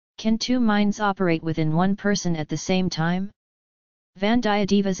Can two minds operate within one person at the same time?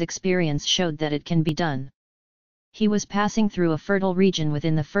 Vandiyadeva's experience showed that it can be done. He was passing through a fertile region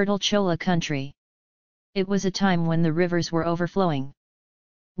within the fertile Chola country. It was a time when the rivers were overflowing.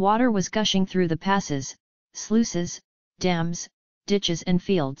 Water was gushing through the passes, sluices, dams, ditches and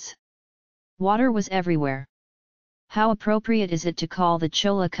fields. Water was everywhere. How appropriate is it to call the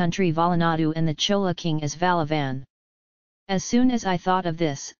Chola country Valanadu and the Chola king as Valavan? As soon as I thought of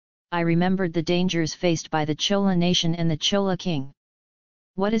this, I remembered the dangers faced by the Chola nation and the Chola king.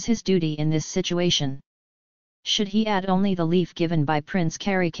 What is his duty in this situation? Should he add only the leaf given by Prince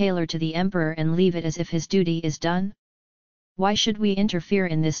Karikalar to the emperor and leave it as if his duty is done? Why should we interfere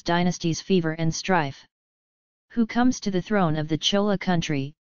in this dynasty's fever and strife? Who comes to the throne of the Chola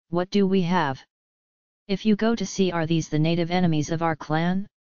country, what do we have? If you go to see, are these the native enemies of our clan?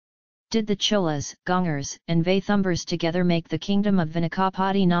 Did the Cholas, Gongars and Vaithumbars together make the kingdom of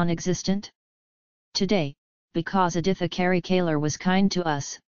Vinakapati non-existent? Today, because Aditha Karikalar was kind to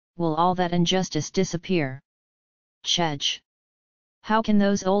us, will all that injustice disappear? Chej. How can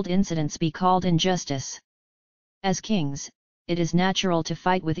those old incidents be called injustice? As kings, it is natural to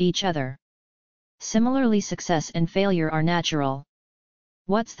fight with each other. Similarly, success and failure are natural.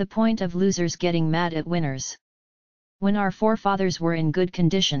 What's the point of losers getting mad at winners? When our forefathers were in good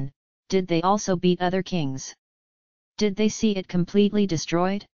condition, did they also beat other kings? Did they see it completely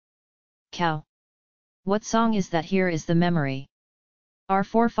destroyed? Cow. What song is that? Here is the memory. Our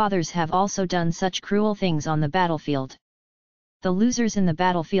forefathers have also done such cruel things on the battlefield. The losers in the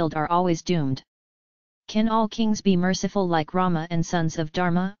battlefield are always doomed. Can all kings be merciful like Rama and sons of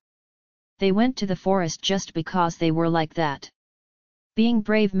Dharma? They went to the forest just because they were like that. Being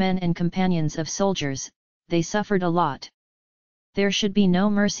brave men and companions of soldiers, they suffered a lot. There should be no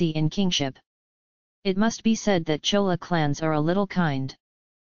mercy in kingship. It must be said that Chola clans are a little kind.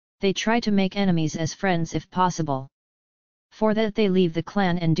 They try to make enemies as friends if possible. For that they leave the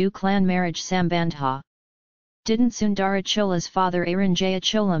clan and do clan marriage sambandha. Didn't Sundara Chola's father Aranjaya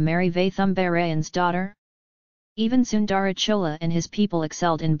Chola marry Vaithumbarayan's daughter? Even Sundara Chola and his people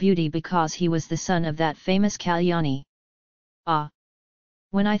excelled in beauty because he was the son of that famous Kalyani. Ah!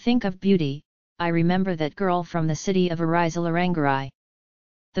 When I think of beauty, I remember that girl from the city of Arizalarangarai.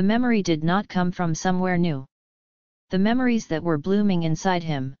 The memory did not come from somewhere new. The memories that were blooming inside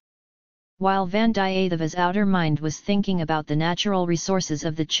him. While Vandiyadeva's outer mind was thinking about the natural resources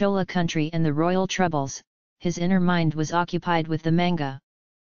of the Chola country and the royal troubles, his inner mind was occupied with the manga.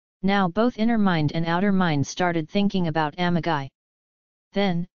 Now both inner mind and outer mind started thinking about Amagai.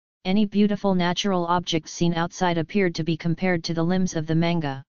 Then, any beautiful natural object seen outside appeared to be compared to the limbs of the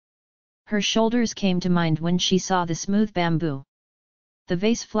manga. Her shoulders came to mind when she saw the smooth bamboo. The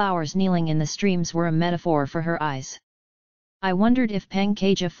vase flowers kneeling in the streams were a metaphor for her eyes. I wondered if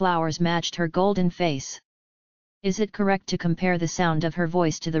Pankaja flowers matched her golden face. Is it correct to compare the sound of her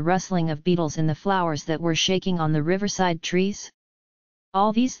voice to the rustling of beetles in the flowers that were shaking on the riverside trees?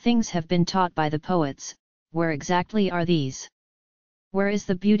 All these things have been taught by the poets. Where exactly are these? Where is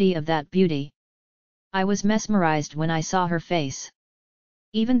the beauty of that beauty? I was mesmerized when I saw her face.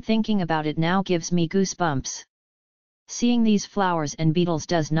 Even thinking about it now gives me goosebumps. Seeing these flowers and beetles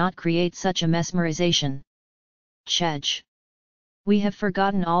does not create such a mesmerization. Chej. We have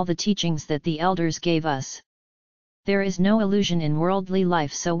forgotten all the teachings that the elders gave us. There is no illusion in worldly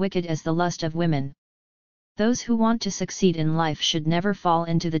life so wicked as the lust of women. Those who want to succeed in life should never fall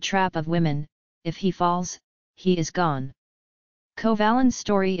into the trap of women. If he falls, he is gone. Kovalan's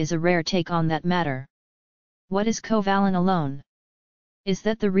story is a rare take on that matter. What is Kovalan alone? Is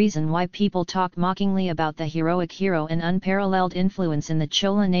that the reason why people talk mockingly about the heroic hero and unparalleled influence in the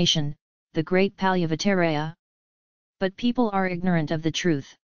Chola nation, the great Palyavattaraya? But people are ignorant of the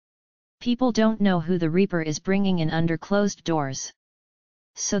truth. People don't know who the reaper is bringing in under closed doors.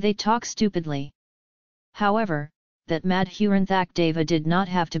 So they talk stupidly. However, that mad Huranthak Deva did not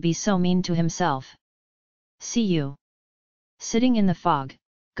have to be so mean to himself. See you. Sitting in the fog,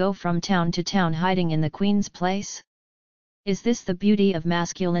 go from town to town hiding in the queen's place? Is this the beauty of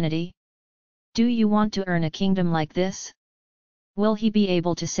masculinity? Do you want to earn a kingdom like this? Will he be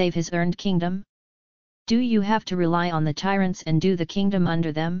able to save his earned kingdom? Do you have to rely on the tyrants and do the kingdom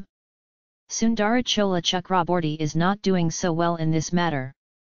under them? Sundara Chola Chakraborty is not doing so well in this matter.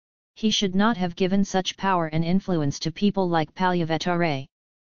 He should not have given such power and influence to people like Palyavattaraya.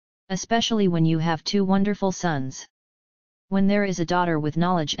 Especially when you have two wonderful sons. When there is a daughter with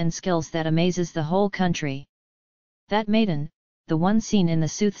knowledge and skills that amazes the whole country. That maiden, the one seen in the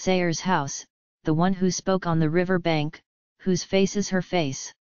soothsayer's house, the one who spoke on the river bank, whose face is her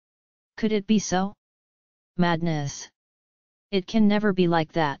face. Could it be so? Madness! It can never be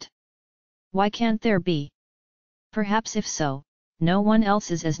like that. Why can't there be? Perhaps if so, no one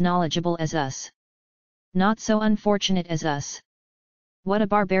else is as knowledgeable as us. Not so unfortunate as us. What a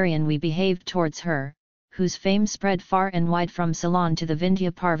barbarian we behaved towards her, whose fame spread far and wide from Ceylon to the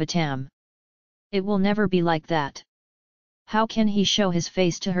Vindhya Parvatam. It will never be like that. How can he show his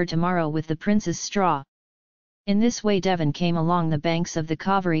face to her tomorrow with the prince's straw? In this way Devan came along the banks of the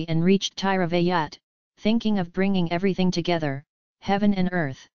Kaveri and reached Tiruvayyat, thinking of bringing everything together, heaven and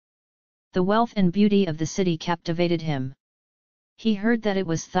earth. The wealth and beauty of the city captivated him. He heard that it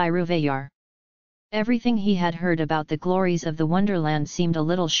was Thiruvayyar. Everything he had heard about the glories of the wonderland seemed a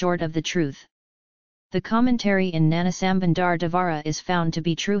little short of the truth. The commentary in Nanasambandar Devara is found to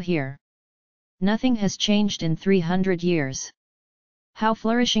be true here. Nothing has changed in 300 years. How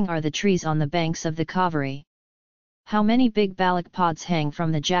flourishing are the trees on the banks of the Kaveri. How many big balak pods hang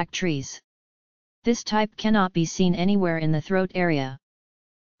from the jack trees. This type cannot be seen anywhere in the throat area.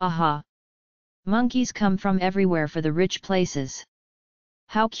 Aha! Monkeys come from everywhere for the rich places.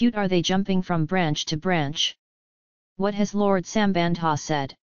 How cute are they jumping from branch to branch? What has Lord Sambandha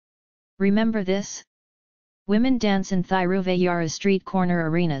said? Remember this? Women dance in Thiruvayyara's street corner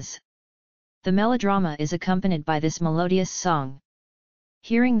arenas. The melodrama is accompanied by this melodious song.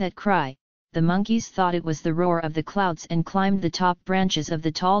 Hearing that cry, the monkeys thought it was the roar of the clouds and climbed the top branches of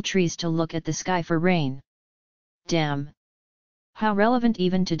the tall trees to look at the sky for rain. Damn! How relevant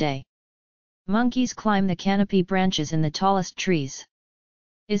even today! Monkeys climb the canopy branches in the tallest trees.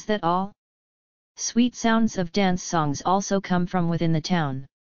 Is that all? Sweet sounds of dance songs also come from within the town.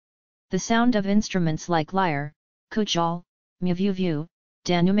 The sound of instruments like lyre, kujal, muvuvvu,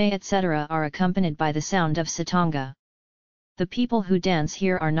 danume etc. are accompanied by the sound of satanga. The people who dance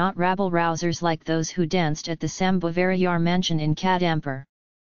here are not rabble-rousers like those who danced at the Sambhavarayar mansion in Kadampur.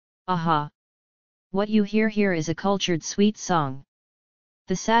 Aha! What you hear here is a cultured sweet song.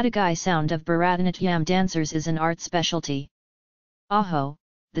 The Sadagai sound of Bharatanatyam dancers is an art specialty. Aho!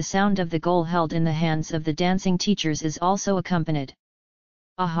 The sound of the goal held in the hands of the dancing teachers is also accompanied.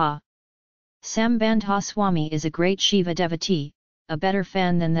 Aha! Sambandha Swami is a great Shiva devotee, a better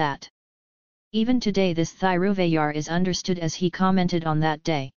fan than that. Even today this Thiruvayyar is understood as he commented on that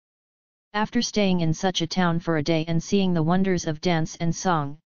day. After staying in such a town for a day and seeing the wonders of dance and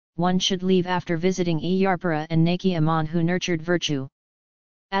song, one should leave after visiting Iyarpura and Naki Amman who nurtured virtue.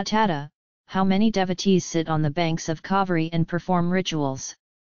 Atata, how many devotees sit on the banks of Kaveri and perform rituals.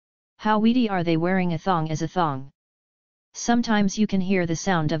 How weedy are they wearing a thong as a thong. Sometimes you can hear the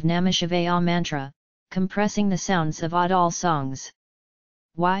sound of Namashivaya mantra, compressing the sounds of Adal songs.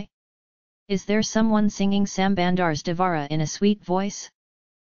 Why? Is there someone singing Sambandar's Devara in a sweet voice?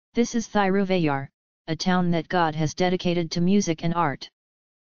 This is Thiruvayyar, a town that God has dedicated to music and art.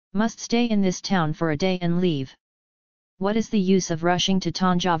 Must stay in this town for a day and leave. What is the use of rushing to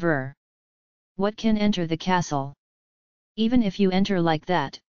Tanjavur? What can enter the castle? Even if you enter like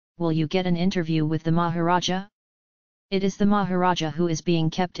that, will you get an interview with the Maharaja? It is the Maharaja who is being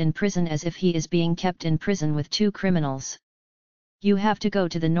kept in prison as if he is being kept in prison with two criminals. You have to go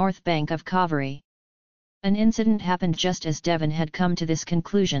to the north bank of Kaveri. An incident happened just as Devan had come to this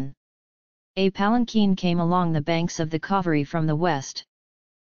conclusion. A palanquin came along the banks of the Kaveri from the west.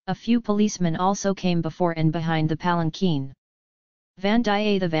 A few policemen also came before and behind the palanquin.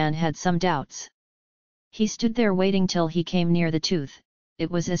 Vandiyathevan had some doubts. He stood there waiting till he came near the tooth.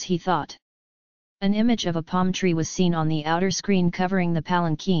 It was as he thought. An image of a palm tree was seen on the outer screen covering the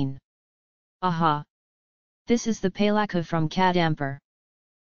palanquin. Aha! This is the Palaka from Kadampur.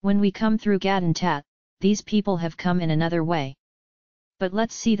 When we come through Gadantat, these people have come in another way. But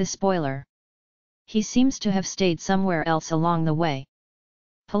let's see the spoiler. He seems to have stayed somewhere else along the way.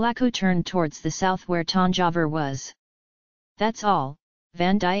 Palaku turned towards the south where Tanjavur was. That's all,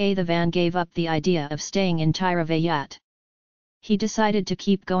 Vandiyathevan gave up the idea of staying in Tiruvayyat. He decided to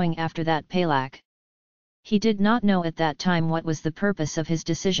keep going after that Palak. He did not know at that time what was the purpose of his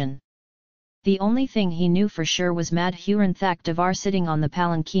decision. The only thing he knew for sure was Madhuranthak Devar sitting on the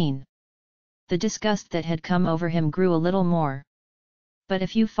palanquin. The disgust that had come over him grew a little more. But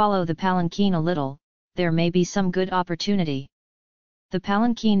if you follow the palanquin a little, there may be some good opportunity. The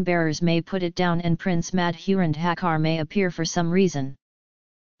palanquin bearers may put it down and Prince Madhuranthakar may appear for some reason.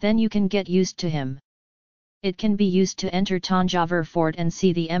 Then you can get used to him. It can be used to enter Tanjavur fort and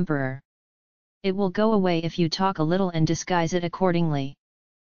see the emperor. It will go away if you talk a little and disguise it accordingly.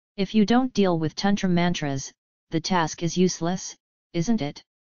 If you don't deal with tantra mantras, the task is useless, isn't it?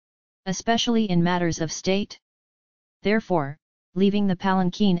 Especially in matters of state. Therefore, leaving the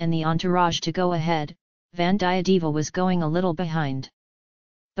palanquin and the entourage to go ahead, Vandiyadeva was going a little behind.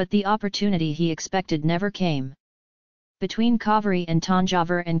 But the opportunity he expected never came. between Kaveri and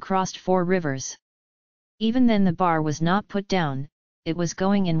Tanjavur and crossed 4 rivers. Even then the bar was not put down, it was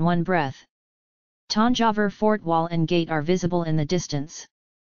going in one breath. Tanjavur fort wall and gate are visible in the distance.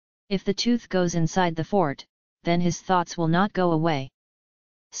 If the tooth goes inside the fort, then his thoughts will not go away.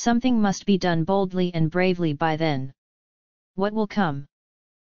 Something must be done boldly and bravely by then. What will come?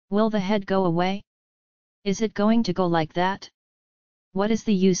 Will the head go away? Is it going to go like that? What is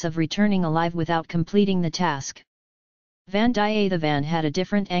the use of returning alive without completing the task? Vandiyathevan had a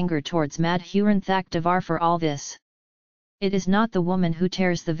different anger towards Madhuran Thakdavar for all this. It is not the woman who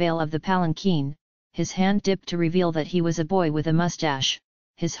tears the veil of the palanquin. His hand dipped to reveal that he was a boy with a mustache,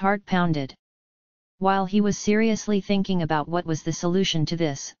 his heart pounded. While he was seriously thinking about what was the solution to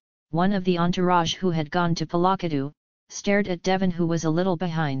this, one of the entourage who had gone to Palakadu, stared at Devan who was a little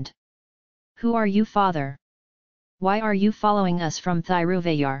behind. "Who are you, father? Why are you following us from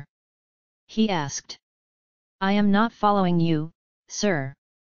Thiruvayur?" he asked. "I am not following you, sir.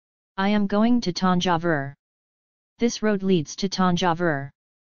 I am going to Tanjavur. This road leads to Tanjavur."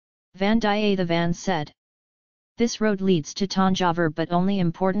 Vandiyathevan said. "This road leads to Tanjavur, but only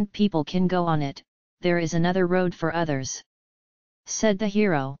important people can go on it, there is another road for others," said the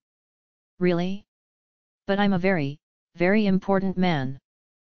hero. "Really? But I'm a very, very important man,"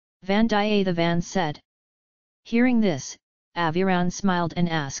 Vandiyathevan said. Hearing this, Aviran smiled and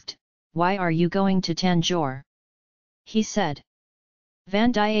asked, "Why are you going to Tanjore?" he said.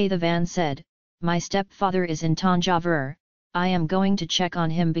 Vandiyathevan said, "My stepfather is in Tanjavur, I am going to check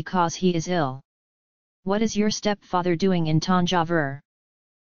on him because he is ill." "What is your stepfather doing in Tanjavur?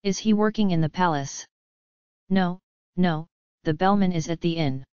 Is he working in the palace?" No, the bellman is at the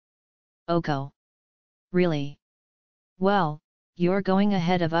inn." "Oko. Really? Well, you're going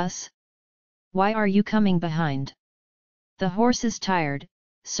ahead of us? Why are you coming behind?" "The horse is tired,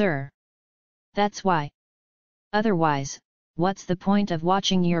 sir. That's why. Otherwise, what's the point of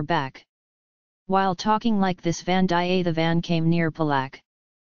watching your back?" While talking like this, Vandiyathevan came near Palak.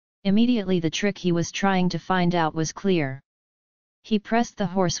 Immediately the trick he was trying to find out was clear. He pressed the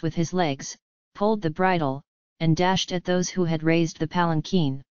horse with his legs, pulled the bridle, and dashed at those who had raised the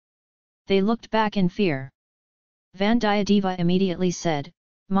palanquin. They looked back in fear. Vandiyadeva immediately said,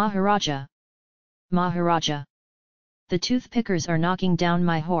 "Maharaja! Maharaja! The toothpickers are knocking down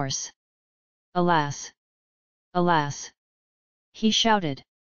my horse. Alas! Alas!" he shouted.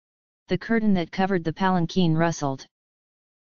 The curtain that covered the palanquin rustled.